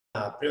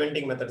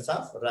preventing methods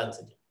of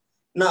rancidity.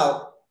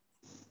 Now,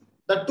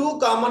 the two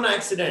common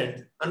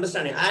understanding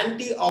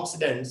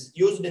antioxidants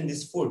used in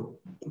this food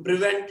to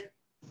prevent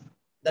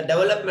the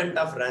development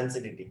of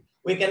rancidity.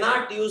 We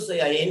cannot use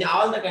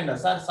all the kind of,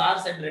 sir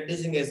said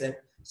reducing agent.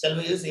 Shall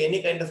we use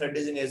any kind of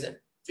reducing agent?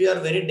 Few are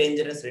very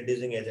dangerous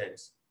reducing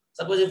agents.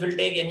 Suppose if we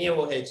take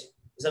NaOH,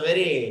 it's a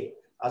very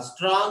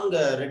strong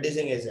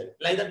reducing agent.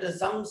 Like that,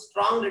 some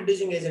strong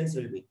reducing agents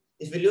will be.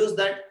 If we use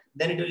that,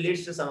 then it will lead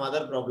to some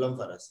other problem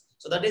for us.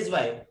 So that is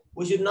why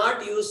we should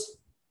not use,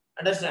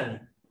 understanding,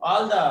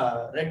 all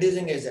the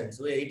reducing agents.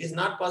 It is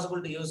not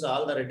possible to use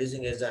all the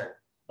reducing agents.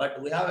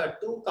 But we have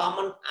two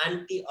common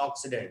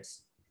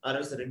antioxidants or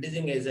else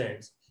reducing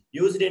agents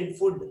used in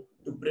food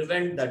to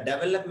prevent the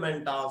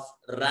development of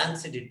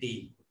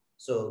rancidity.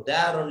 So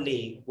there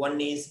only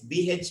one is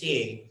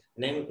BHA,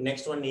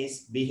 next one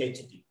is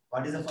BHT.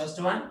 What is the first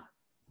one?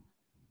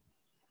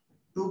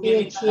 Two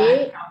chemical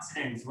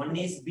antioxidants. One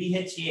is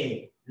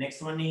BHA,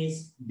 next one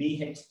is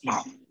BHT.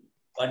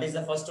 What is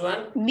the first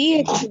one?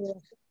 BHA.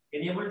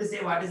 Can you able to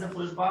say what is the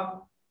full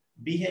form?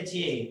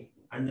 BHA,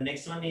 and the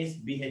next one is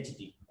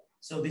BHT.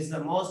 So this is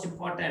the most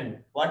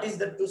important. What is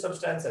the two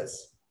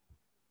substances?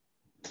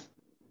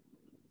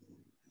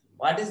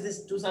 What is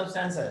these two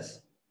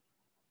substances?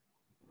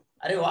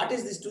 What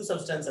is these two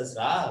substances?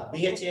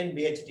 BHA and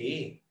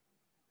BHT.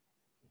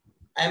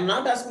 I am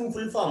not asking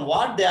full form.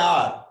 What they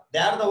are? They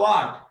are the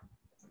what?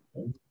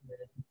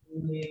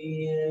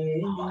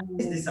 What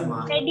is this,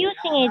 Amma?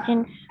 Reducing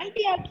agents.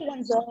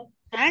 Antioxidants, sir.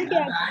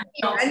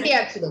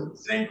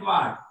 Antioxidants. Prevent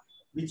what?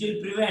 Which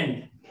will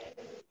prevent?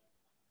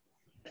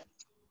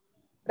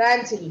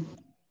 Rancidity.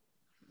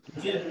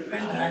 Which will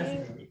prevent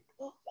rancidity.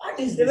 What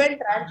is this?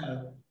 Prevent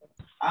rancidity.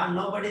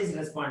 Nobody is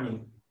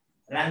responding.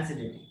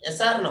 Rancidity.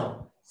 Yes or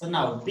no? So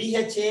now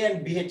BHA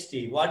and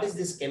BHT, what is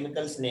this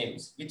chemicals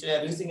names which we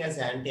are using as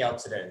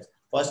antioxidants?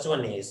 First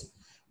one is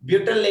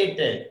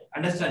butylated.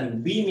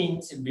 Understand? B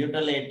means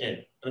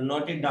butylated.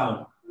 Note it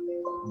down.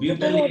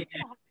 Butylated.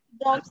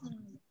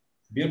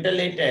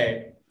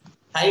 Butylated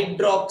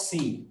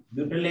hydroxy.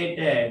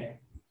 Butylated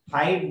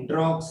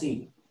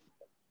hydroxy.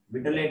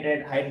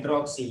 Butylated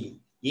hydroxy.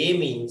 A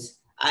means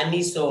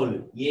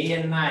anisole.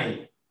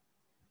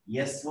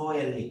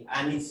 ANISOLE.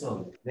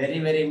 Anisole. Very,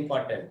 very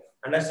important.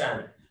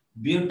 Understand?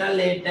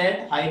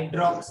 Butylated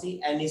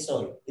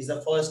hydroxyanisole is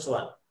the first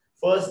one.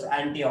 First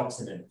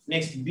antioxidant.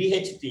 Next,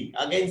 BHT.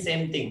 Again,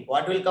 same thing.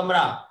 What will come?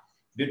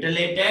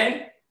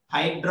 Butylated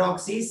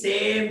hydroxy.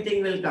 Same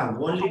thing will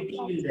come. Only T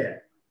will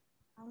there.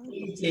 T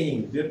is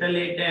changing.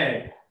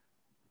 Butylated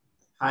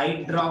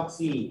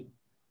hydroxy.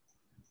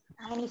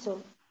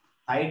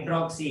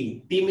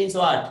 Hydroxy. T means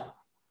what?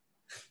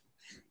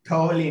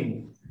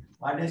 Toluene.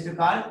 What is to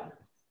call?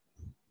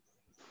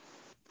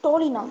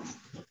 Toluene.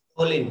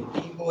 Toluene.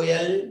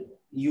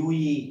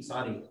 T-O-L-U-E.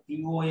 Sorry.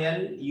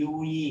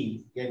 T-O-L-U-E-N-E.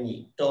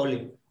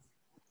 Toluene.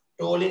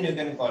 Toluene you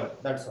can call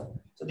it. That's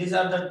all. So these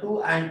are the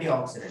two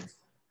antioxidants.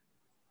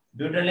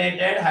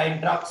 Butylated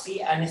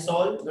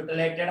hydroxyanisole,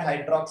 butylated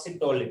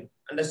hydroxytoluene.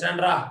 Understand,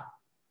 Ra?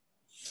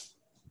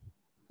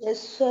 Yes,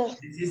 sir.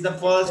 This is the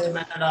first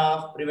method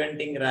of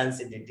preventing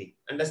rancidity.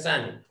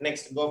 Understand?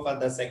 Next, go for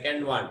the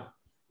second one.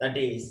 That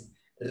is,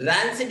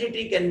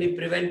 rancidity can be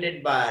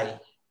prevented by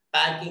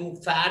packing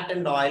fat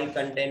and oil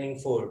containing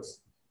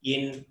foods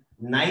in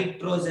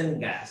nitrogen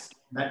gas.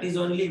 That is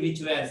only which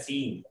we are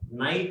seeing.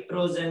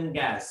 Nitrogen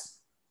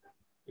gas.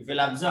 If you'll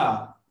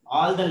observe,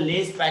 all the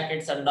Lay's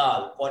packets and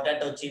all,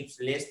 potato chips,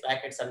 Lay's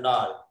packets and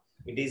all,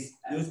 it is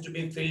used to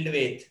be filled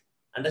with,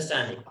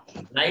 understanding,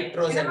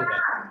 nitrogen gas.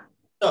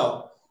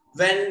 So,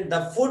 when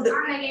the food,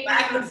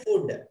 packed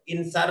food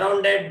is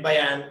surrounded by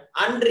an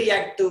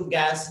unreactive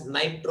gas,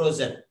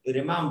 nitrogen, you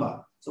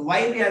remember. So,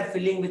 why we are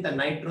filling with a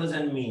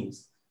nitrogen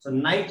means, so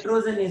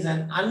nitrogen is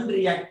an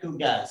unreactive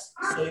gas.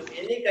 So, if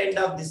any kind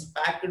of this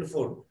packed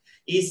food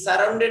is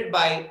surrounded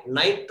by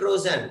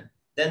nitrogen,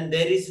 then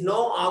there is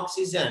no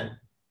oxygen,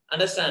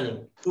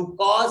 understanding, to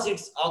cause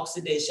its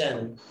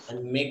oxidation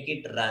and make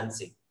it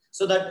rancid.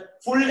 So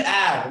that full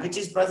air which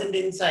is present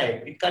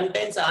inside, it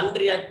contains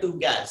unreactive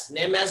gas,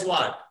 named as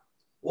what?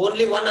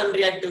 Only one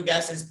unreactive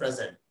gas is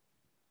present.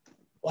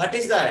 What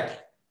is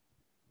that?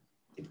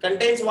 It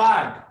contains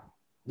what?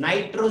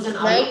 Nitrogen.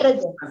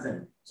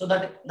 Present. So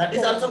that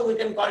is also we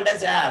can call it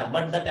as air,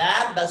 but that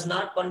air does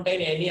not contain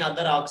any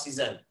other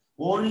oxygen.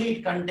 Only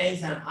it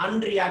contains an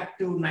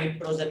unreactive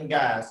nitrogen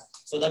gas.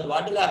 So that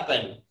what will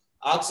happen?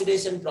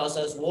 Oxidation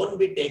process won't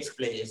be takes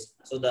place.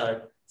 So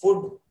that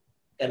food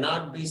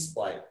cannot be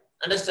spoiled.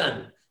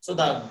 Understand? So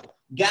the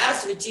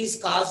gas which is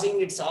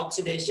causing its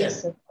oxidation,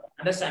 yes,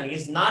 understand,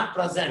 is not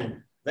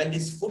present when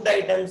this food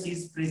items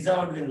is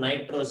preserved with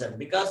nitrogen,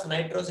 because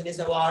nitrogen is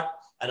a what?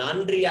 An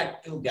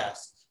unreactive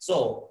gas.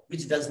 So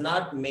which does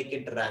not make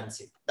it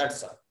rancid.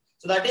 That's all.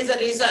 So that is the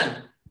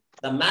reason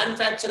the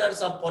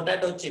manufacturers of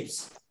potato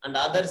chips and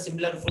other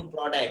similar food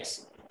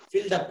products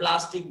fill the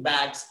plastic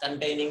bags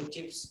containing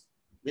chips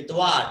with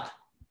what?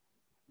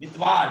 With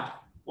what?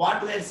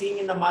 What we are seeing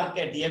in the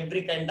market,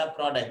 every kind of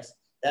products.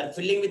 They are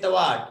filling with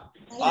what?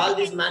 All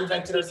these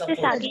manufacturers of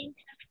food.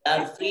 They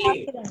are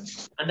filling,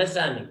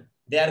 understanding.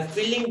 They are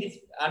filling this,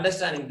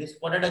 understanding, this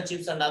potato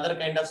chips and other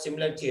kind of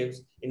similar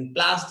chips in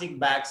plastic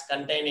bags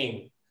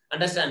containing,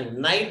 understanding,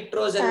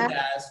 nitrogen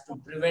gas to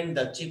prevent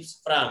the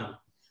chips from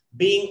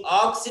being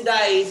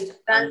oxidized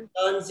and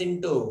turns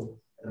into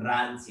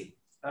rancid.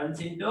 Turns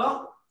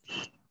into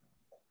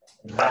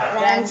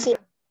rancid.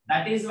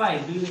 That is why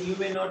you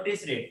may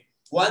notice it.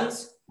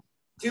 Once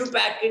few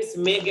packets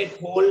may get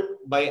whole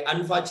by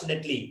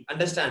unfortunately,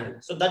 understanding.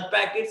 So that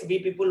packets we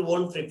people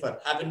won't prefer.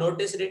 Have you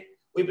noticed it?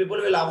 We people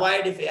will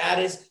avoid if air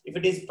is, if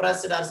it is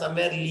pressed or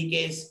somewhere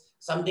leakage,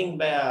 something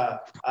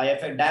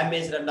if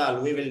damaged and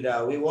all,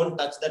 we won't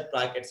touch that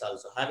packets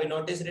also. Have you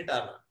noticed it or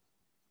not?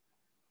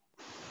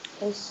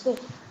 Yes, sir.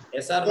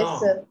 Yes or Yes, no?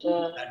 sir.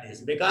 That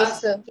is because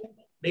Yes, sir.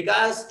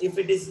 because if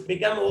it is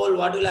become old,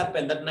 what will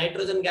happen? That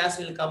nitrogen gas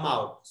will come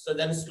out. So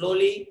then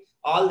slowly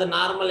all the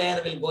normal air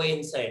will go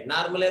inside.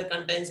 Normal air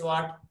contains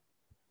what?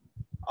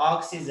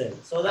 Oxygen.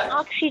 So that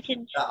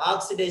Oxygen. the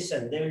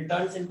oxidation, they will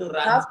turn into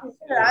rancid.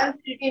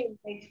 Rancidity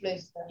takes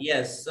place, sir.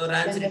 Yes, so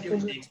rancidity will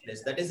take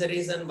place. That is the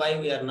reason why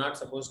we are not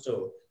supposed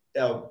to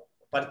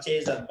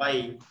purchase or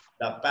buy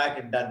the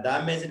packet, the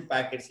damaged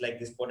packets like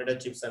this potato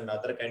chips and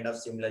other kind of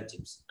similar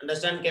chips.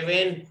 Understand,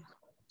 Kevin?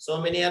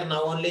 So many are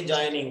now only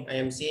joining. I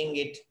am seeing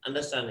it,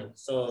 understanding.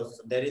 So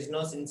there is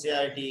no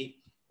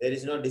sincerity, there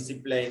is no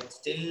discipline.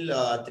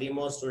 Still, 3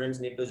 more students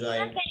need to join.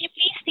 Can you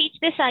please teach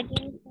this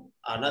again?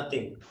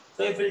 Nothing.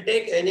 So if we'll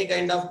take any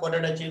kind of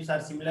potato chips or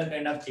similar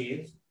kind of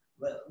chips,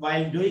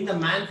 while doing the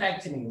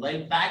manufacturing,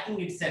 while packing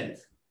itself,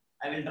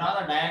 I will draw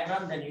the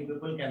diagram, then you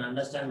people can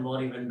understand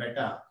more even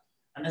better.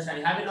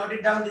 Understand? Have you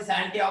noted down these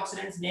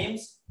antioxidants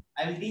names?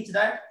 I will teach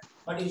that,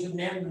 but you should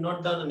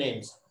note down the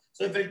names.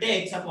 So if we'll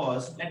take,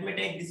 suppose, let me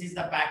take, this is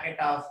the packet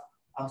of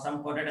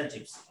some potato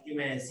chips. You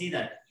may see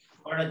that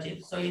potato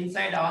chips. So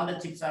inside all the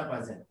chips are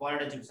present,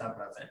 potato chips are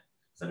present.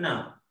 So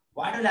now,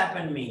 what will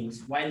happen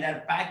means, while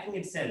they're packing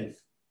itself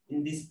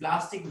in these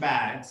plastic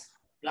bags,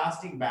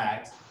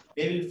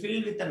 they will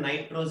fill with the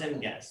nitrogen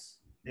gas.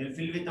 They will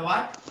fill with the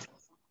what?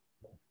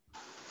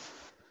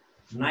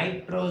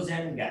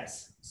 Nitrogen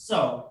gas.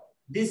 So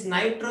this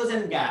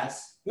nitrogen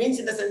gas means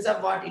in the sense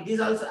of what? It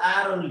is also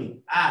air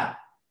only, air.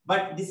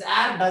 But this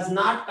air does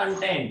not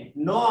contain,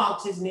 no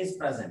oxygen is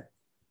present.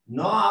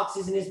 No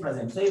oxygen is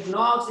present. So if no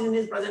oxygen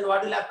is present,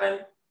 what will happen?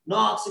 No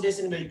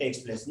oxidation will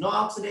take place. No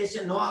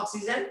oxidation, no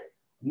oxygen,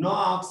 no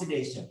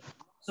oxidation.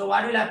 So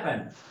what will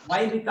happen?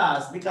 Why?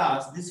 Because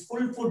this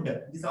full food,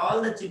 this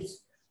all the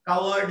chips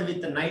covered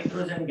with the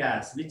nitrogen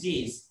gas, which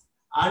is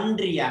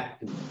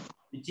unreactive,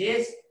 with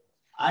the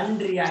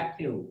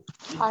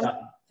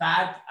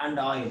fat and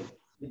oil,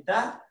 with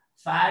the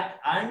fat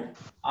and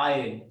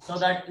oil. So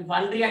that if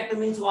unreactive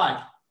means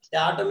what? They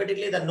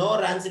automatically the no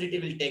rancidity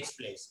will take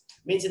place.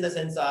 Means in the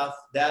sense of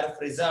they are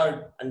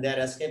preserved and they are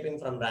escaping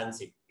from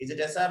rancid. Is it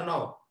yes or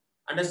no?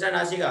 Understand,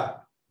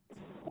 Ashika?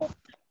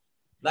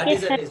 That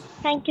Yes, is sir. it.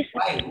 Thank you,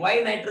 sir.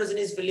 Why nitrogen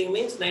is filling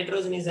means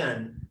nitrogen is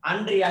an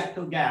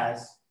unreactive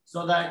gas,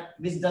 so that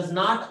which does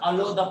not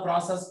allow the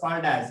process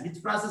called as,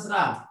 which process,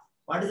 Ra?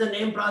 What is the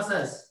name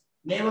process?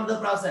 Name of the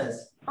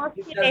process?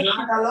 It does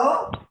not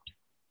allow.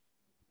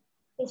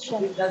 It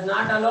does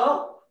not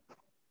allow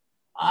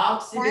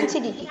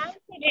oxidation. Rancidity.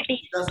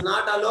 Does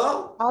not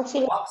allow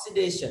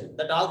oxidation.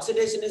 That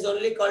oxidation is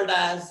only called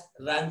as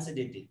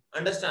rancidity.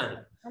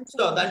 Understand?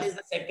 So that is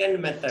the second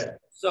method.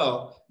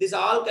 So this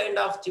all kind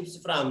of chips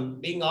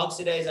from being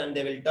oxidized and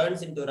they will turn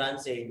into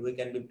rancid, we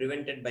can be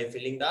prevented by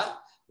filling the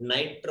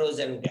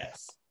nitrogen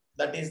gas.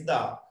 That is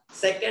the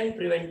second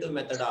preventive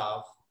method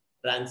of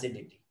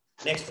rancidity.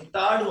 Next,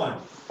 third one,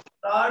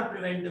 third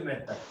preventive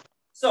method.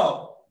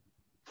 So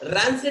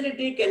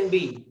rancidity can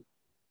be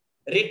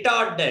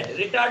retarded.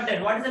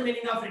 Retarded. What is the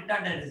meaning of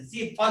retarded?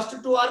 See, first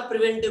two are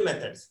preventive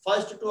methods.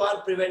 Next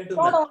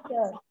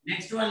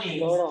one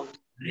is retarded.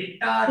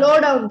 Slow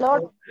down.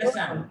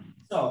 Understand?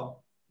 So,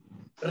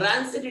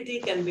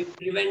 rancidity can be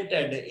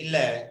prevented,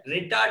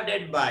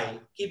 retarded by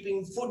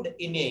keeping food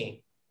in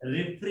a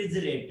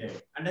refrigerator.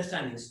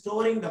 Understanding?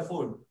 Storing the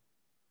food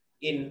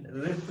in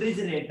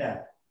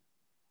refrigerator.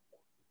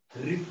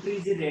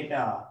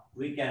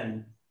 We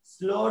can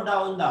slow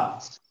down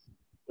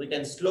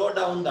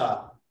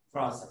the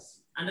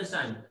process.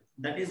 Understand?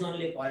 That is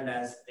only called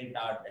as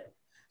retardant.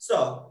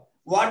 So,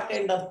 what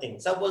kind of thing?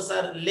 Suppose,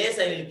 sir, lace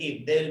I will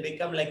keep. They will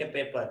become like a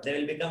paper. They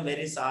will become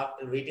very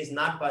soft. It is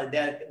not,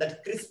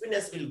 that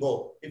crispiness will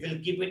go. If you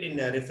keep it in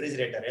a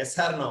refrigerator. Yes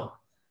or no?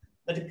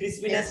 That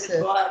crispiness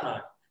will go or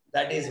not?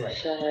 That is why.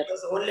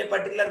 Because only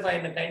particular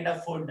kind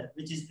of food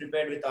which is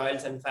prepared with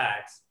oils and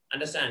fats.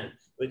 Understand?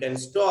 We can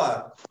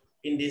store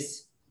in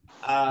this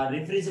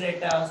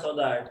refrigerator so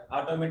that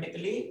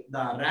automatically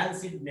the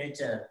rancid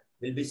nature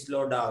will be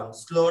slowed down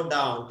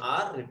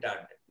or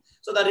retarded.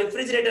 So the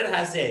refrigerator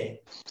has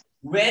a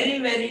very,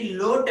 very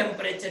low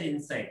temperature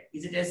inside.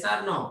 Is it yes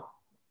or no?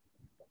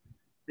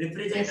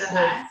 Refrigerator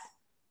has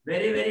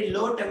very, very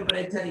low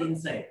temperature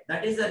inside.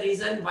 That is the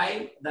reason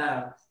why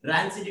the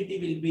rancidity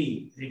will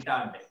be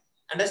retarded.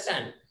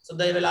 Understand? So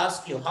they will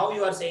ask you how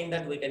you are saying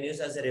that we can use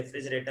as a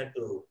refrigerator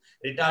to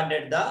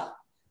retardate the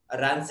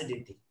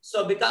rancidity.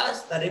 So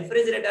because the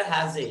refrigerator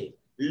has a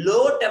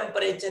low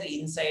temperature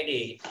inside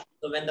it,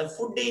 so when the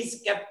food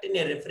is kept in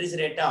a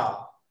refrigerator,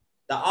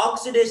 the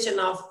oxidation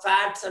of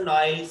fats and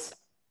oils,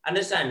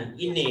 understanding,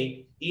 in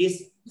it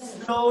is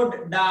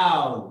slowed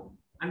down.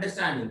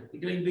 Understanding,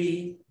 it will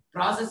be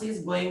process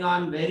is going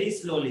on very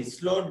slowly,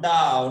 slowed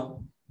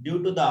down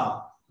due to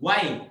the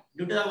why?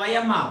 Due to the why,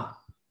 Amma?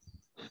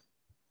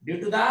 Due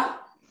to the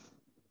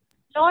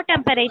Low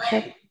temperature.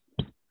 why?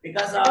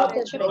 Because of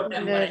low in the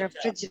temperature.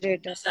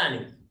 refrigerator.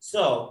 Understanding.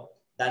 So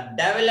the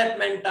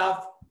development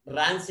of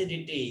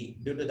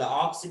rancidity due to the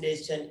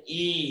oxidation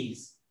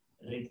is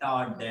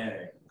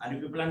retarded. Are you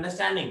people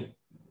understanding?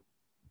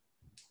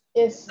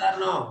 Yes. Or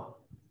no?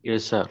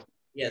 Yes, sir.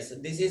 Yes,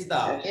 this is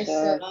the Yes,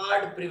 sir.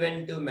 third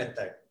preventive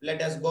method. Let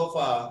us go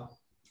for,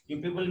 you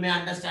people may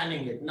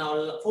understanding it.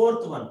 Now,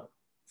 fourth one,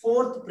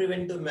 fourth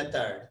preventive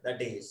method, that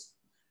is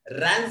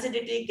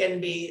rancidity can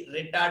be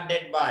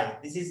retarded by,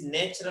 this is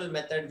natural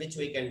method which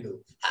we can do.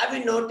 Have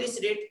you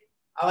noticed it?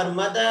 Our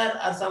mother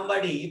or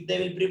somebody, if they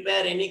will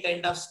prepare any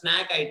kind of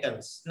snack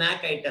items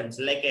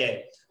like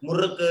a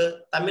muruk,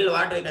 Tamil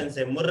what we can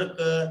say, muruk,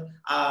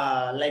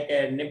 like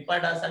a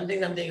nippad or something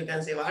you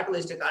can say, what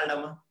is it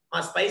called,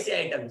 spicy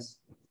items.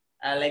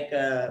 Like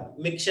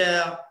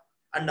mixture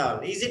and all.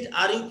 Is it,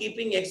 are you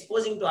keeping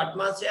exposing to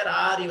atmosphere,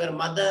 or your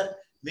mother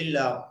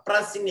will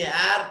press in a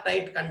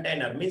airtight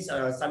container, means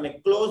some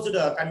closed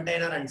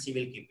container, and she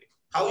will keep it?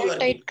 How you are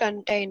keeping? Airtight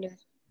container. Is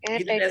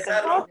it Airtight yes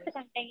or no? Closed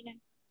container.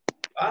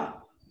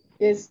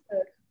 Yes,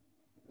 sir.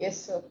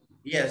 Yes, sir.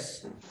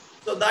 Yes.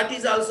 So that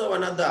is also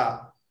one of the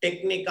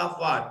technique of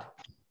what?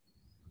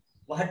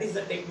 What is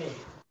the technique?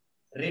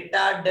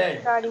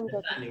 Retarded.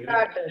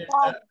 Retarded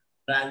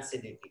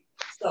rancidity.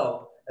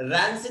 So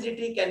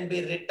rancidity can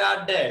be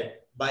retarded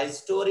by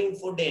storing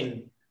food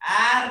in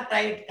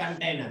airtight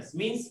containers.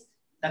 Means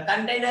the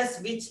containers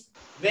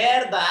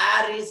where the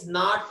air is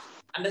not,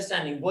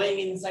 understanding, going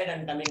inside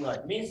and coming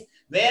out. Means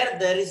where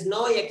there is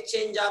no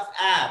exchange of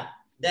air,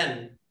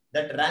 then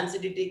that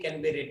rancidity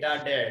can be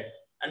retarded.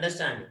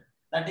 Understand?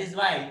 That is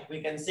why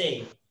we can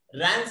say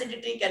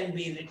rancidity can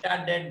be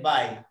retarded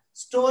by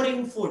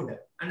storing food.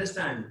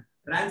 Understand?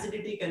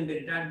 Rancidity can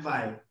be retarded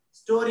by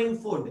storing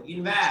food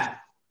in where?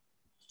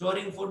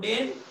 Storing food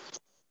in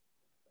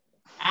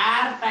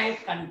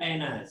airtight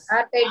containers.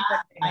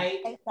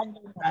 Airtight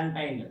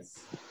containers.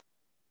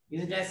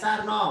 Is it yes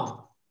or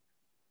no?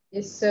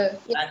 Yes, sir.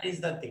 That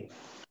is the thing.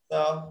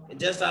 So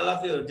just all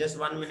of you, just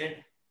 1 minute.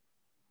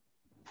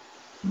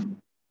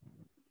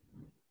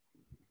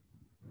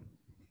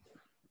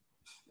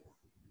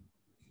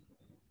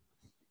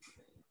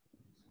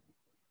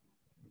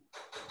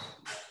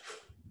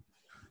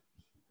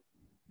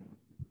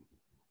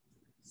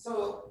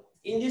 So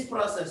in this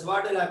process,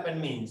 what will happen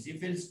means,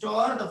 if you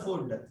store the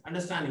food,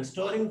 understanding,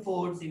 storing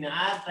foods in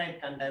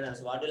airtight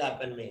containers, what will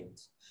happen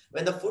means,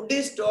 when the food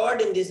is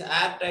stored in these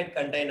airtight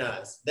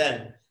containers,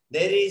 then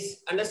there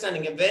is,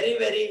 understanding, a very,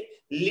 very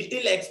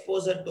little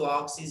exposure to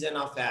oxygen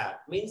of air.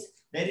 Means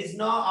there is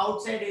no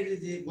outside air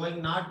is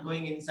going, not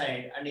going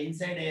inside, and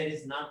inside air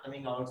is not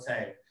coming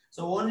outside.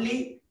 So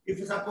only if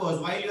you suppose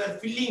while you are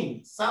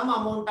filling, some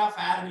amount of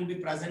air will be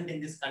present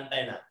in this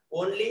container.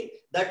 Only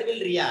that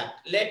will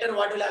react. Later,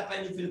 what will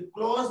happen if you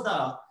close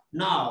the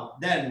knob?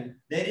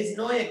 Then there is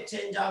no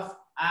exchange of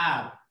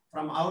air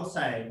from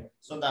outside,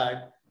 so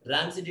that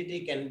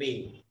rancidity can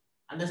be,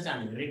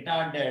 understanding,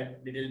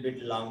 retarded little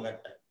bit longer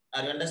time.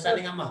 Are you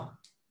understanding, Amma?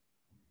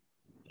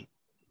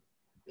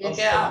 Yes,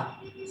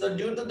 Okay. So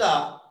due to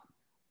the,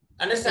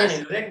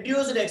 understanding,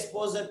 reduced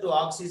exposure to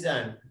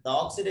oxygen, the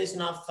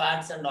oxidation of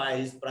fats and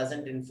oils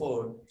present in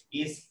food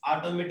is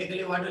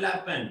automatically, what will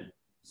happen?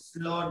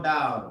 Slow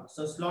down.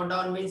 So slow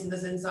down means in the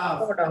sense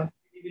of it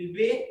will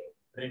be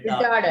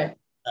retarded.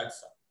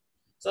 That's all.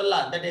 So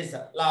that is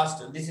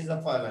last. This is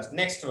the first.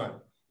 Next one.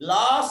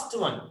 Last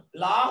one.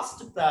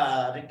 Last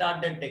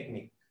retarded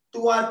technique.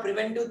 2 are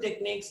preventive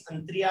techniques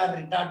and 3 are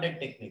retarded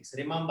techniques.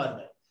 Remember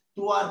that.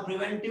 2 are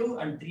preventive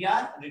and 3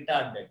 are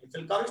retarded. If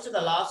it comes to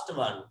the last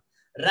one,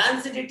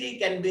 rancidity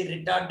can be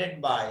retarded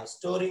by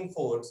storing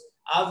foods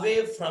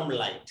away from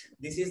light.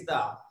 This is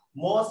the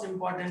most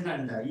important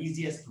and the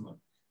easiest one.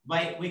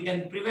 We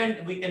can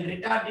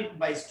retard it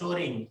by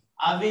storing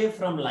away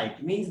from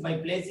light. Means by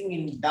placing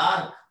in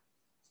dark,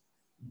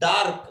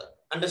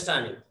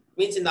 understanding.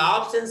 Means in the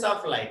absence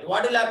of light.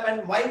 What will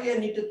happen? Why we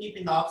need to keep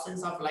in the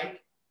absence of light?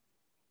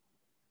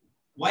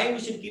 Why we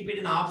should keep it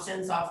in the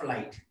absence of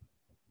light?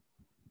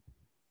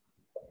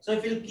 So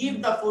if you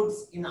keep the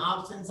foods in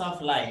absence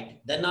of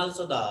light, then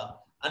also the,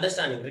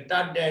 understanding,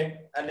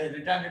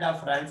 retarded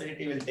of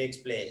rancidity will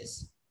take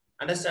place.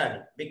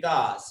 Understand?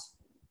 Because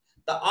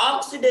the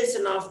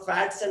oxidation of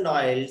fats and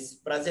oils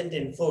present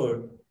in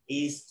food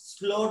is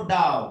slowed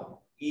down.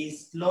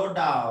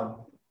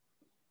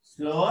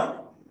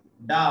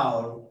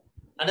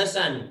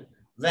 Understand?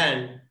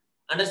 When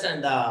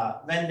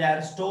they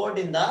are stored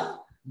in the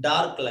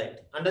dark light.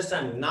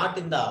 Understand? Not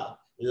in the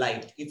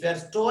light. If you are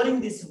storing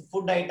these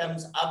food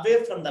items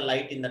away from the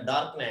light in the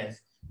darkness,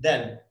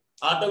 then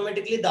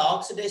automatically the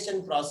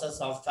oxidation process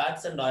of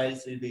fats and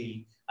oils will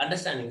be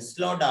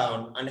slow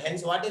down, and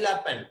hence what will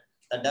happen?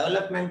 The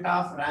development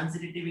of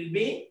rancidity will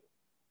be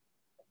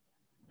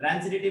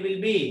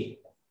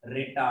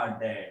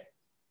retarded.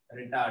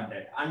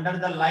 Under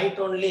the light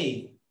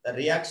only, the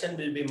reaction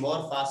will be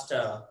more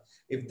faster.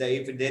 If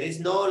there is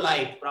no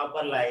light,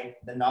 proper light,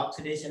 then the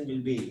oxidation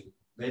will be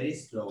very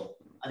slow.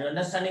 Are you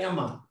understanding,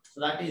 Amma?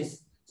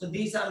 So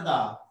these are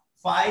the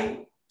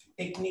 5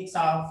 techniques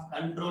of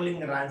controlling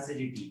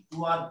rancidity.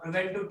 2 are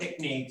preventive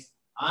techniques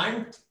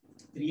and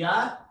 3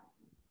 are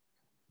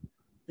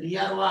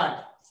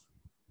what?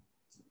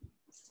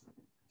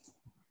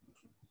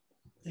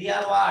 3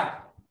 are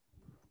what?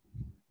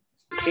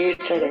 3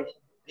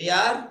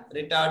 are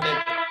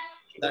retarded.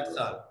 That's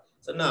all.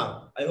 So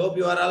now, I hope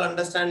you are all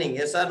understanding.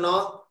 Yes or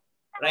no?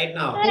 Right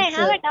now. Sir, I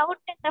have a doubt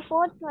in the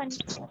fourth one.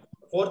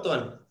 Fourth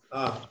one.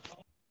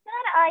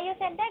 Sir, you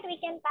said that we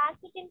can pack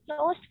it in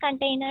closed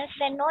containers,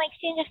 then no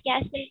exchange of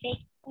gas will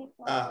take place.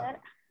 Sir.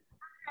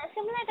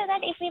 Similar to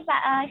that, if we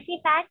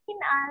pack in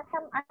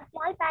some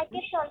small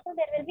packets also,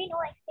 there will be no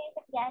exchange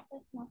of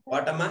gases. No, sir.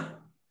 What, Amma?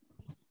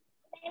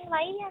 Then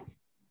why?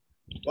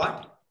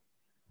 What?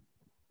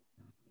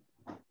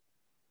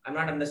 I'm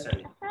not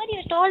understanding. Sir,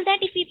 you told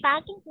that if we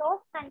pack in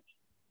closed containers.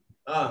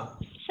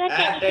 Sir,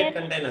 airtight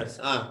containers.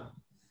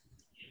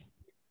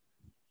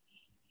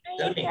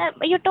 Yes, sir.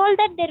 You told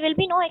that there will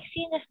be no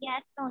exchange of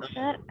gas. No,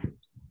 sir.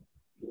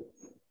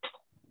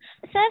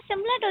 Sir,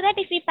 similar to that,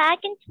 if we pack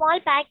in small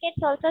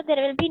packets also,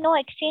 there will be no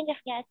exchange of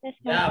gases.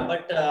 No, yeah, sir.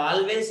 but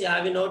always,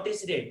 have you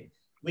noticed it?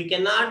 We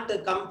cannot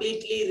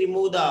completely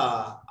remove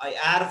the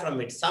air from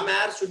it. Some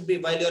air should be,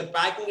 while you're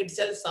packing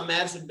itself, some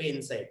air should be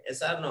inside.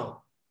 Yes or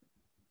no?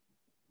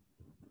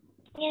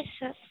 Yes,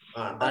 sir.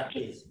 That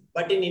is.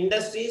 But in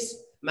industries,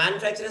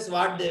 manufacturers,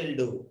 what they will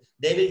do?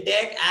 They will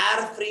take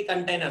air-free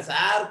containers,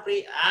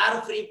 air-free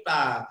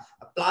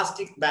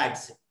plastic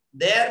bags.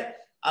 There,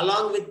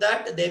 along with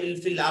that, they will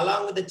fill,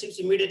 along with the chips,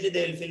 immediately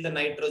they will fill the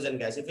nitrogen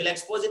gas. If you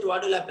expose it,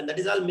 what will happen? That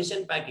is all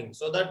mission packing.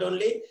 So that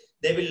only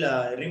they will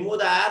remove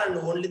the air and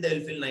only they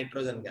will fill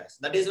nitrogen gas.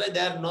 That is why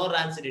there are no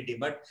rancidity.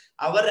 But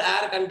our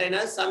air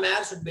containers, some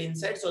air should be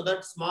inside so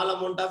that small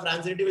amount of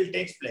rancidity will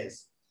take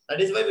place. That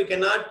is why we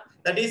cannot,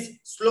 that is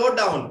slow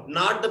down,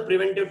 not the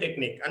preventive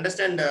technique.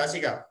 Understand,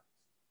 Ashika?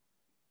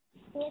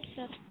 Yes,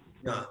 sir.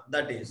 Yeah,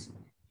 that is.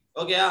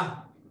 Okay,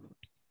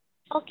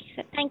 Okay,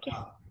 sir. Thank you.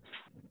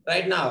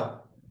 Right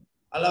now,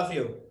 all of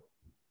you.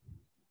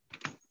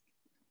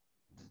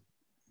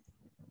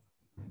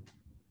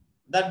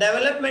 The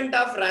development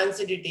of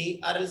rancidity,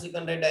 or else you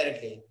can write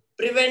directly.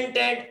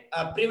 Preventive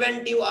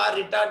or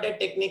retarded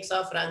techniques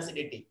of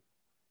rancidity.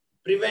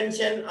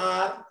 Prevention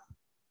or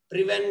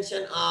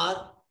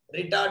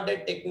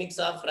retarded techniques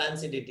of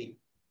rancidity.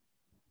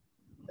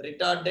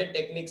 Retarded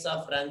techniques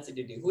of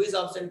rancidity. Who is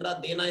absent?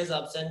 Dena is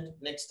absent.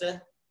 Next.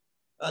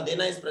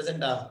 Dena is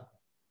present.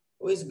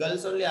 Who is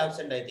girls only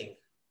absent, I think.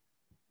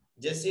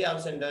 Jessie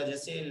absent.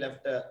 Jessie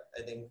left,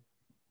 I think.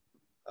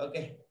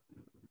 Okay.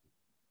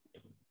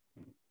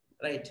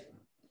 Right.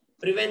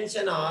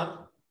 Prevention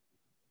or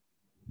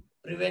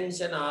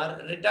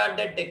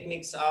retarded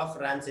techniques of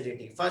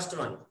rancidity. First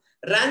one.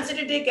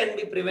 Rancidity can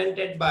be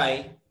prevented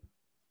by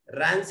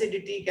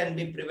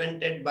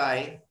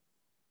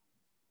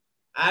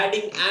adding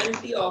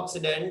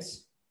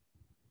antioxidants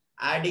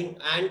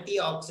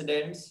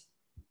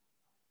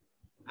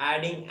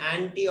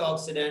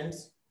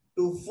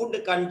to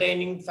food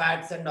containing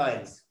fats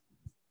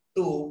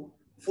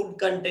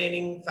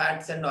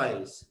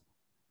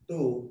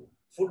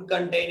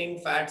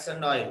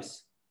and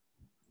oils.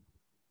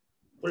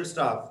 Full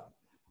stop.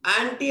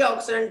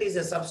 Antioxidant is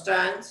a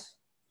substance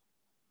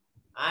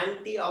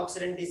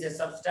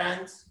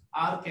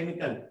or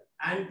chemical.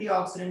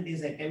 Antioxidant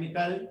is a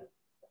chemical.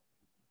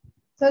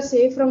 Sir,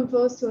 say from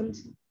first one.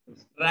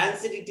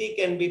 Rancidity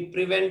can be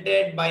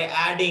prevented by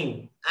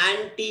adding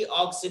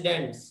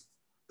antioxidants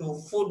to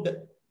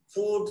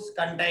foods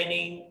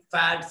containing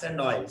fats and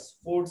oils.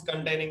 Full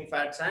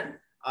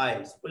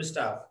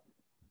stop.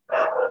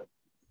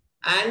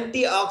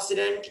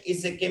 Antioxidant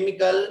is a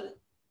chemical.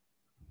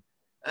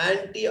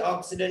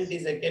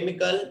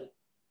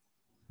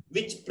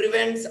 Which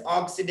prevents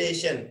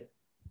oxidation.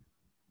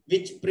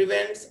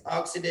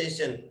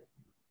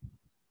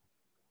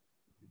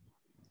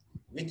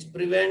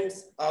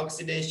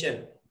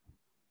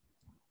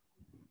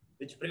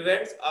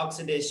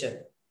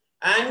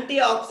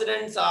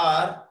 Antioxidants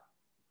are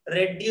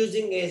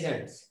reducing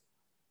agents.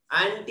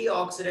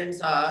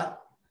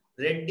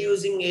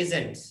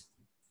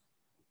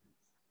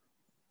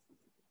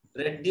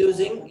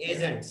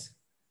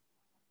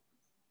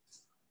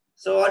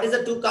 So what is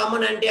the two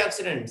common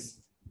antioxidants?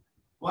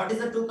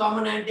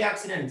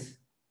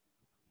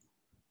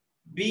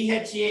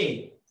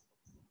 BHA.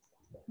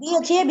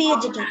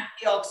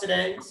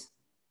 Antioxidants.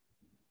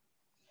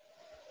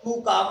 Two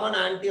common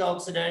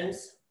antioxidants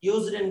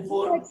used in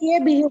food.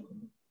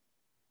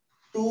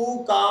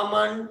 Two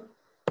common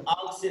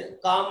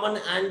common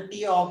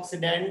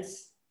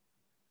antioxidants.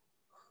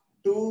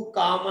 2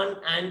 common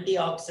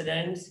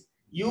antioxidants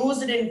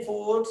used in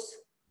foods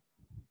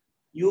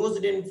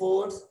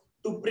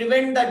to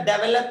prevent the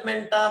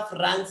development of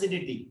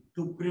rancidity.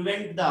 To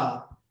prevent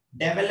the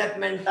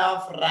development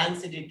of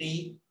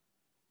rancidity.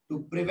 To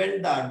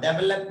prevent the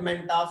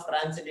development of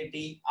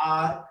rancidity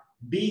are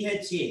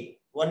BHA.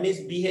 One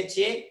is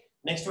BHA.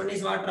 Next one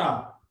is what?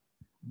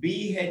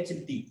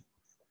 BHT.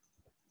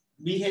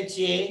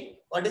 BHA.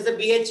 What is the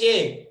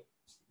BHA?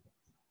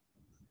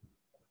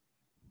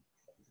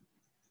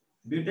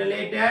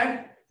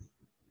 Butylated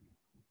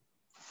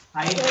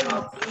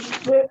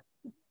hydroxy.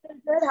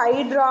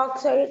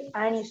 Hydroxide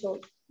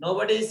anisole.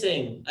 Nobody is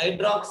saying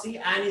hydroxy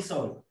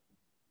anisole.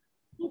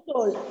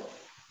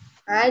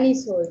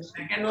 Anisole.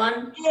 Second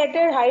one.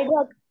 Butylated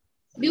hydroxide.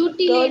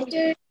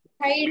 Butylated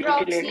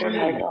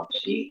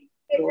hydroxy.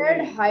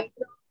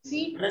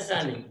 hydroxy.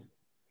 Understanding.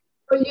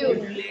 Toluene.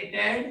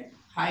 Butylated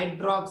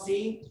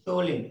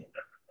hydroxytoluene.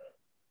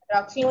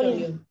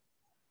 Hydroxytoluene.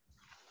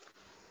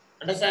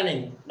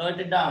 Understanding? Note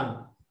it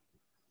down.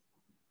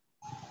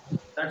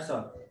 That's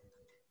all.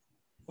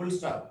 Full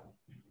stop.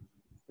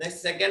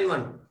 Next, second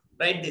one.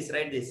 Write this.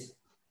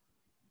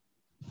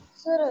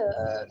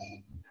 Sir,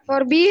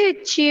 for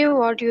BHA,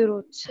 what you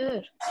wrote,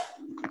 sir?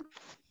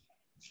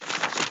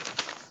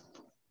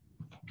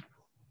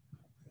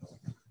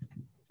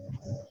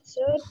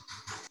 Sir,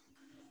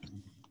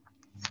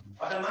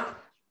 What am I?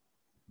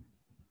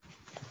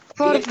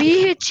 for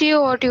BHA,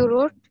 what you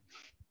wrote?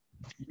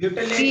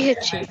 Butylated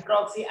BHA.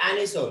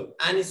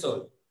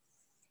 hydroxyanisole.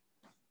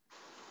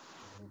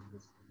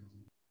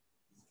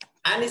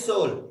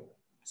 Anisole.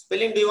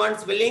 Spelling, do you want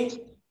spelling?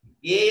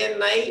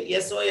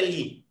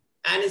 ANISOLE.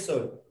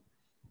 Anisole.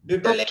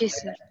 Butylated Okay,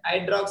 sir.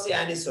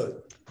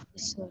 hydroxyanisole.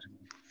 Yes, sir.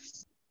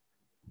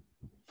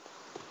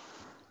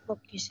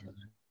 Okay, sir.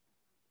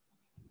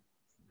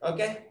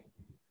 Okay.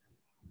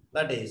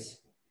 That is.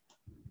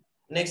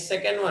 Next,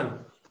 second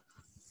one.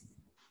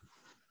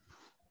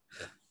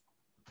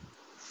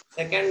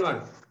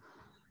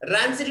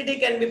 Rancidity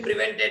can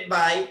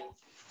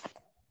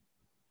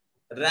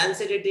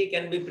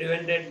be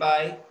prevented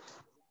by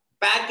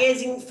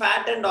packaging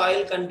fat and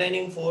oil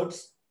containing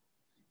foods.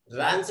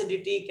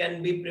 Rancidity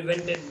can be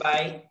prevented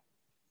by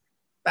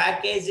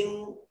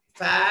packaging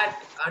fat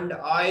and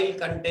oil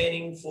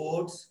containing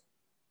foods.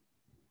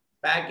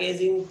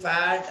 Packaging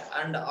fat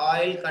and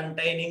oil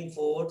containing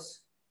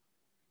foods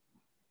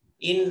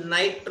in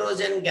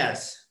nitrogen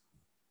gas.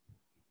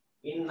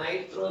 Sir,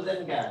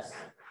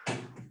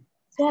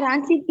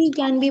 rancidity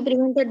can be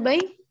prevented by?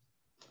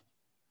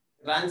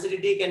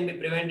 Rancidity can be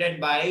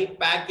prevented by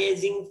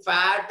packaging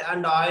fat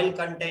and oil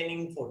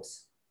containing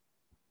foods.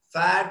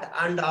 Fat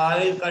and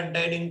oil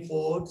containing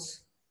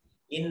foods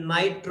in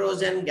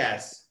nitrogen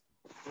gas.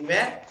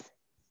 Where?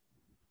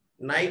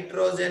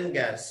 Nitrogen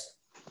gas.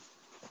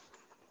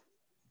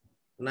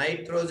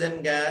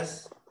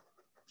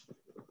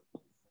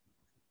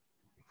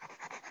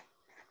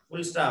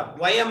 Full stop.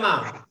 Why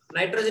amma?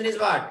 Nitrogen is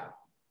what?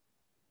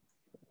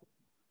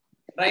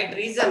 Right,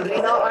 reason.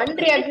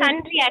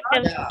 Unreactive.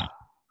 Yeah.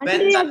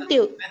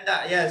 Unreactive.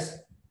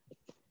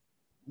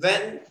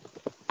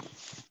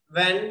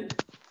 When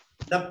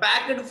the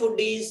packed food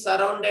is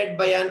surrounded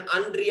by an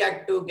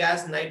unreactive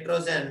gas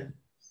nitrogen,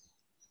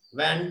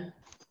 when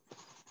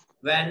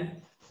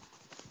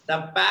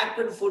the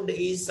packed food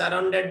is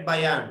surrounded by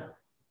an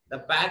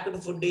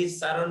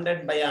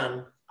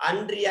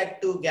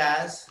unreactive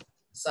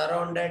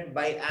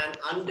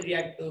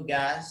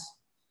gas,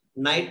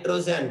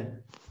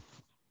 nitrogen,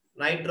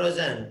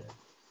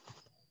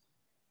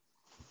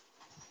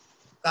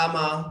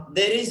 comma,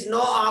 there is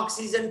no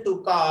oxygen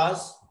to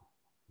cause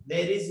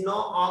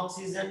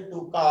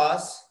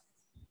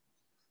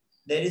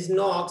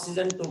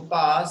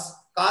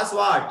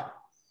what?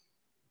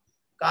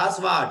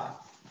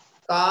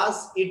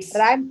 Cause its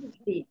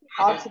Rancidity.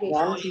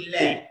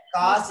 Oxidation.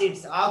 cause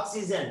its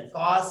oxidation.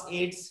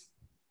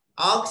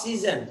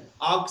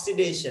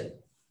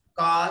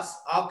 Cause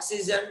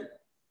oxygen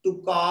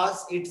to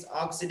cause its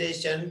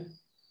oxidation.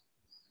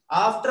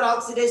 After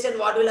oxidation,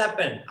 what will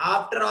happen?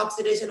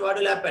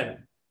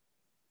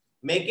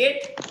 Make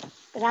it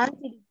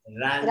Rancid.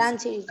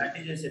 rancid. That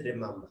is just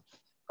remember.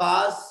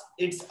 Cause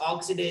its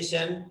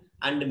oxidation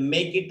and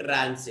make it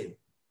rancid.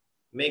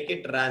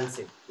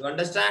 You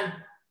understand?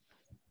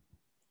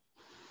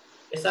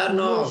 Yes or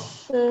no?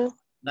 Yes, sir.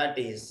 That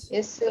is.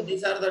 Yes, sir. So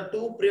these are the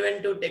two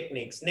preventive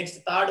techniques. Next,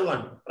 third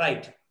one.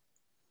 Right.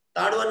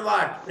 Third one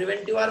what?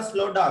 Preventive or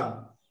slow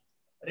down?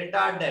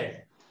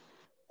 Retarded.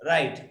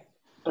 Right.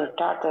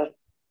 Retarded.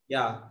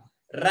 Yeah.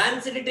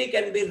 Rancidity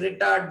can be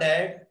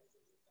retarded.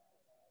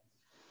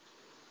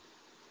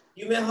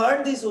 You may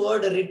heard this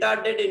word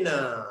retarded in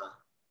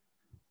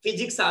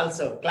physics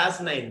also, class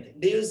 9th.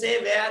 Do you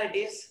say where it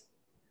is?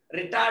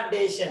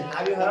 Retardation.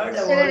 Have you heard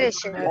the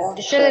word?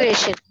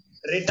 Deceleration.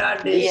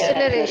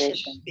 Retardation.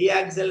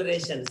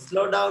 Deacceleration.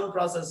 Slow down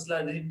process.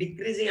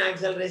 Decreasing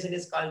acceleration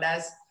is called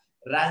as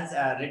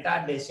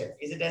retardation.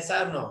 Is it yes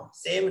or no?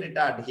 Same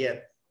retard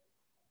here.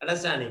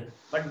 Understanding?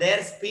 But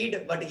their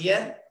speed, but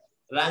here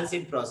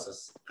rancid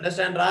process.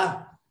 Understand,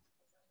 Ra?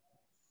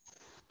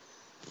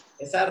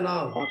 Yes or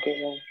no? Okay,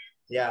 sir.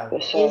 Yeah.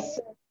 Yes, sir. Yes,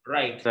 sir.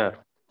 Right. Sir.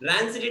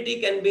 Rancidity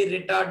can be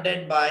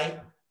retarded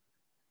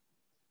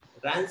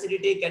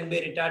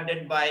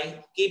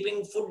by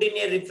keeping food in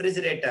a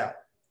refrigerator.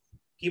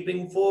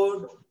 Keeping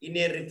food in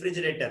a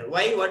refrigerator.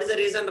 Why? What is the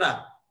reason,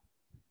 Ra?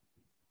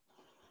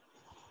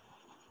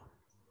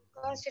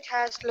 Because it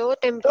has low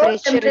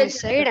temperature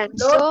inside, and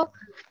so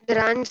the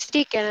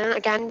rancidity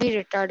can be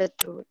retarded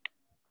through it.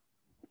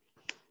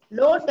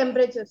 Low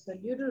temperature, sir.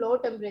 Due to low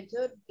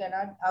temperature,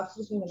 cannot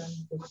oxidation cannot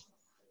be good.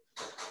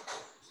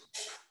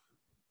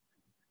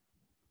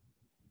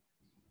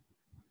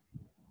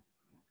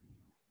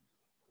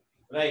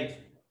 Right.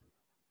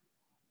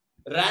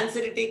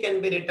 Rancidity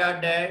can be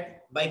retarded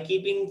by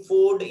keeping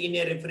food in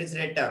a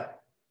refrigerator,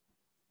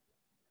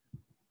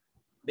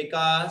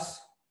 because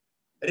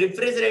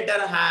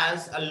refrigerator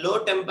has a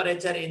low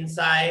temperature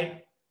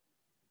inside,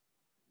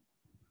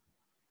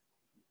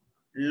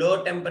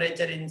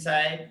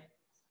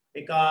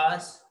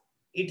 because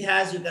it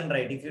has, you can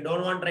write, if you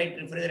don't want to write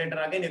refrigerator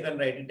again, you can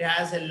write it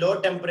has a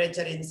low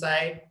temperature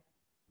inside.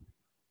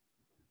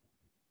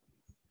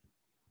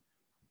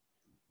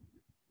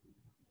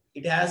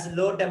 It has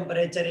low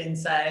temperature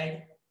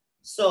inside.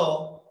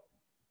 So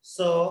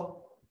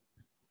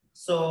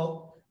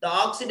the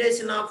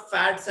oxidation of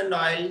fats and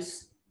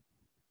oils,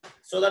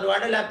 so that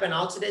what will happen?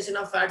 Oxidation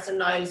of fats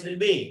and oils will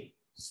be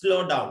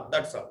slowed down.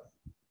 That's all.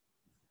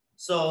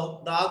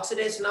 So the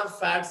oxidation of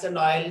fats and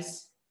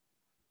oils,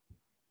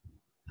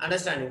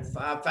 understanding,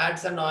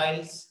 fats and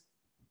oils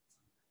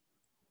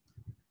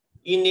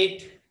in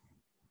it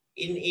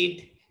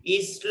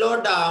is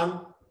slowed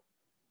down.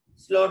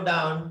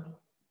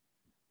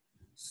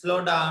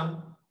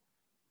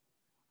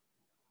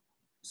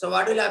 So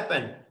what will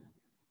happen?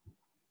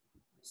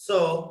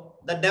 So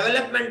the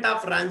development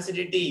of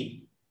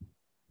rancidity,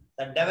 so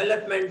the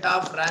development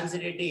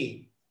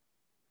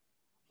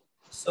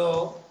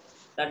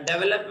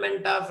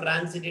of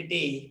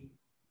rancidity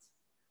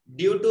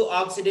due to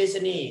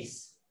oxidation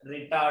is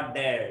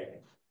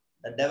retarded.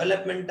 The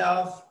development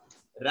of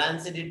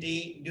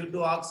rancidity due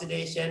to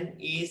oxidation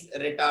is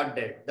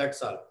retarded.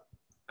 That's all.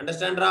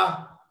 Understand,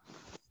 Ra?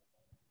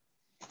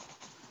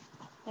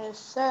 Yes,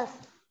 sir.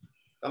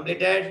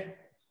 Completed?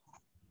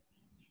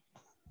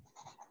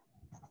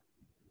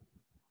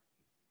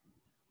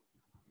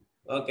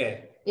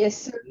 Okay.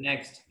 Yes, sir.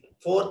 Next,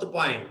 fourth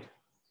point.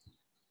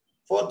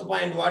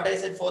 What I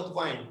said, fourth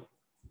point.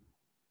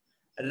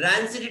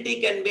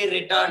 Rancidity can be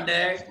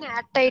retarded. An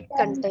airtight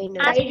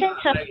container. Absence of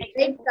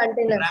Airtight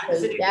container, sir.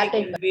 Rancidity Airtight.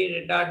 can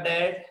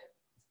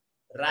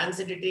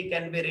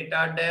be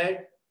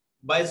retarded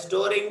by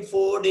storing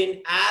food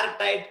in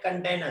airtight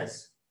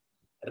containers.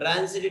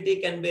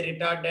 Rancidity can be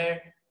retarded.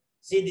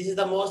 See, this is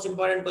the most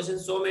important question.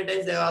 So many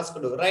times they asked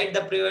to write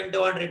the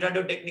preventive and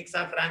retardative techniques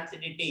of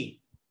rancidity.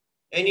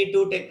 Any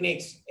 2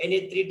 techniques,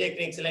 any 3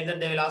 techniques, like that,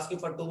 they will ask you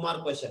for 2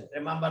 more questions.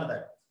 Remember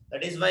that.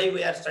 That is why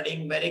we are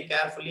studying very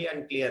carefully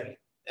and clearly.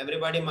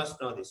 Everybody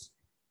must know this.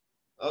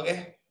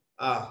 Okay?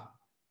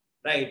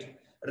 Right.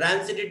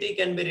 Rancidity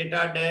can be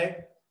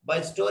retarded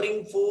by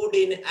storing food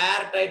in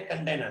airtight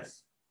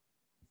containers.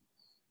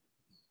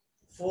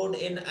 Food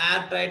in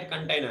airtight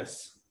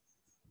containers.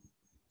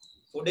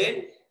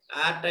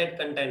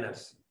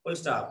 Full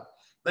stop.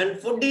 When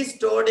food is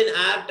stored in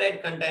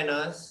airtight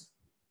containers,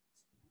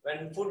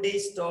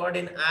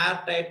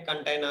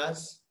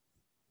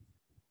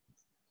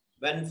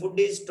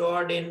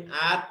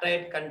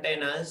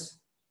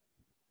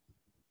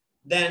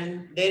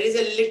 then there is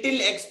a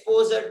little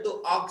exposure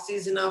to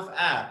oxygen of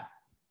air.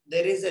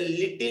 There is a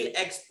little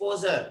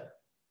exposure,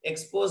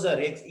 exposure.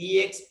 There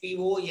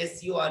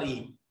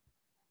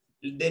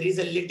is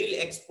a little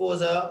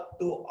exposure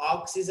to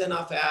oxygen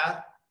of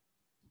air.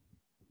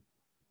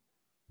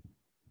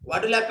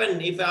 What will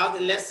happen if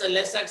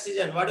less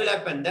oxygen? What will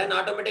happen? Then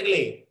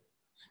automatically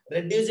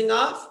reducing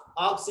of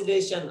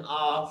oxidation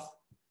of,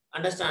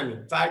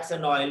 understanding, fats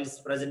and oils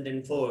present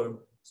in food.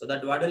 So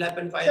that what will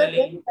happen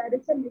finally? So there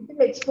is a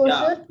little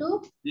exposure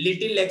to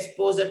little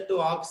exposure to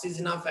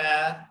oxygen of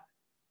air.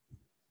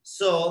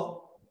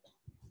 So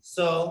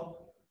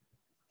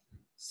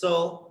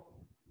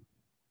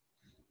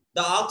the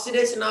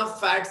oxidation of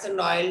fats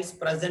and oils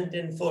present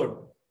in food.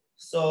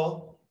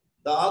 So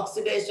the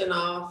oxidation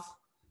of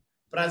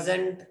fats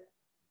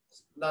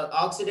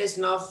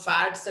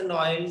and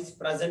oils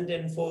present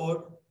in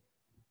food.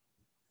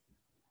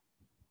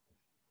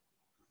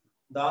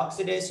 The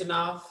oxidation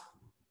of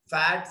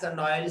fats and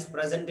oils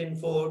present in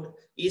food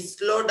is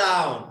slowed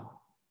down.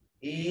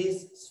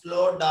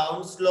 Slowed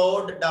down,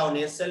 slowed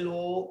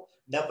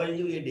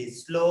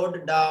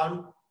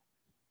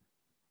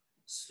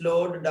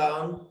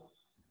down,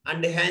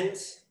 and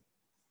hence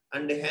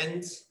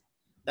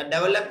the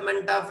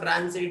development of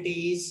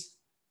rancidity is,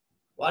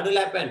 what will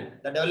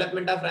happen? The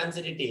development of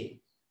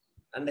rancidity,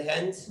 and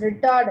hence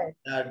retarded.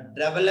 the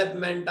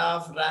development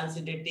of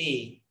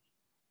rancidity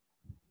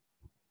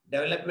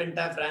development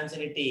of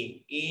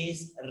rancidity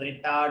is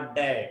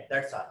retarded.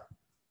 That's all.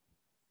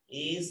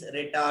 Is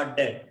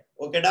retarded.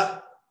 Okay, da?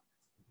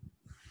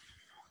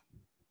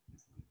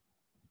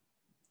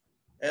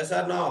 Yes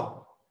or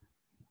no?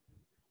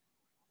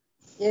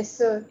 Yes,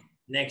 sir.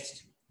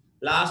 Next,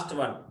 last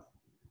one.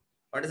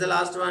 What is the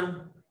last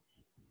one?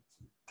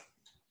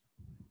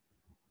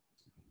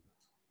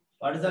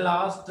 What is the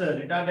last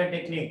retarded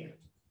technique?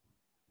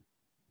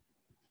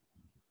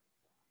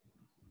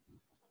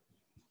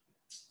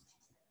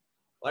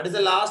 What is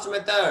the last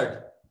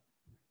method?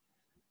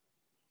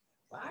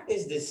 What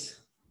is this?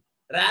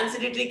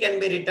 Rancidity can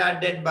be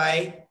retarded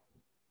by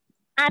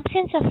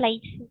Absence of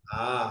light.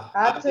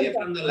 away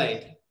from the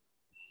light.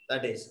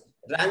 That is,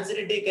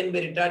 rancidity can be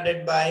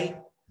retarded by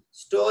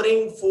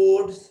storing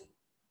foods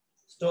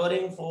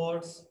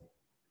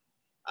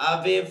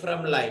away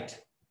from light.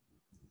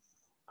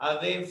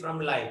 Away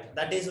from light.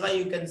 That is why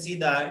you can see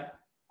that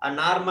a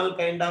normal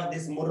kind of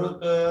this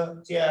muruk,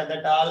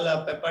 that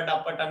all pepper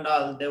dapat and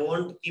all, they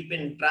won't keep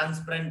in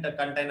transparent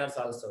containers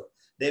also.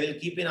 They will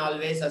keep in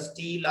always a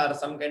steel or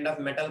some kind of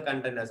metal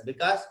containers,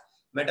 because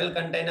metal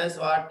containers,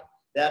 what?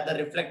 They are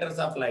the reflectors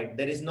of light.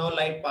 There is no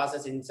light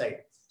passes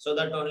inside. So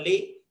that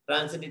only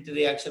rancidity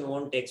reaction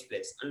won't take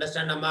place.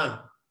 Understand,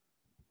 Amma?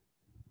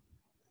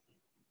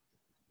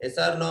 Yes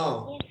or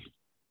no? Yes.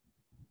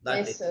 That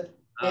Yes, is. sir.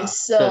 Yes,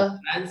 sir.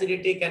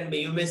 Rancidity can be,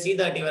 you may see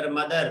that your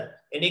mother,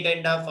 any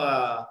kind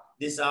of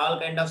this all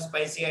kind of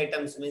spicy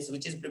items, means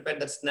which is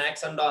prepared, the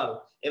snacks and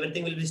all,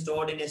 everything will be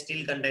stored in a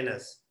steel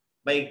containers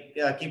by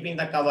keeping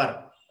the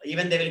cover.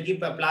 Even they will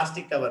keep a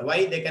plastic cover.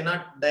 Why? They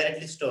cannot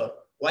directly store.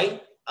 Why?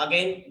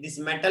 Again, these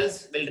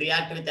metals will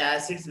react with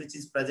acids which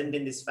is present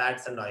in these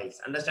fats and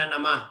oils. Understand,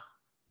 Amma?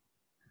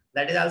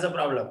 That is also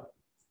problem.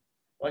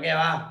 Okay,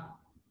 wow.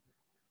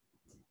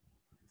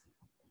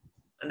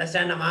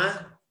 Understand,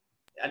 Amma?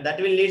 And that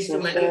will lead to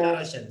metal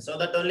corrosion. So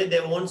that only they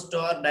won't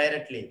store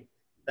directly.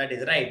 That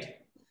is right.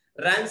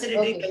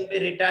 Rancidity can be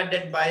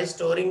retarded by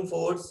storing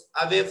foods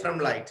away from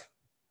light.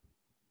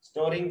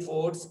 Storing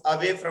foods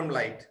away from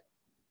light.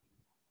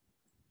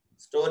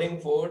 Storing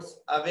foods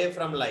away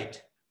from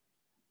light.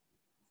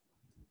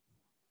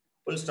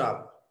 Full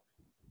stop.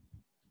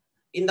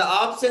 In the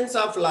absence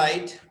of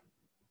light,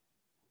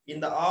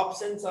 the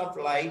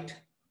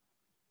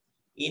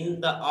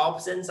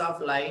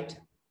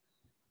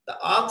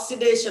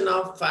oxidation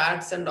of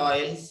fats and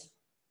oils,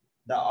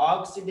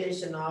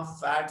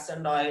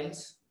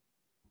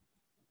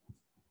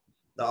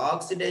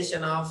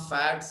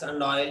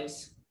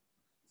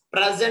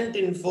 present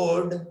in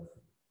food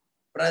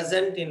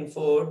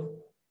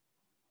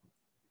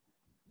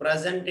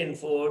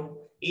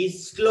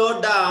is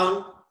slowed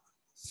down,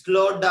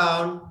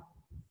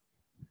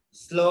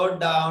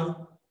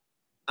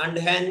 and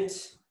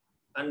hence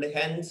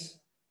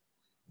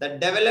the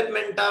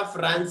development of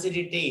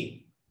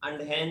rancidity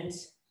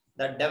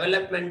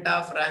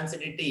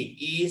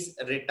is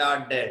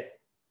retarded.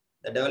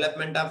 The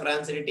development of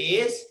rancidity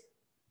is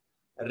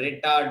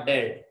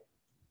retarded.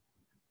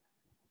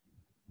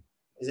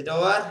 Is it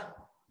over?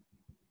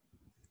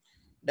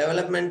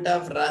 Development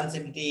of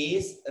rancidity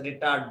is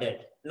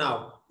retarded.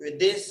 Now, with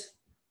this,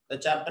 the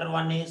chapter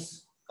 1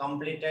 is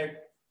completed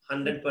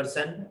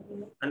 100%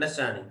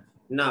 understanding.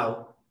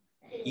 Now,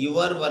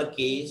 your work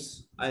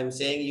is, I am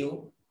saying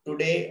you,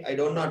 today, I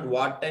don't know at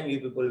what time you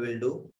people will do.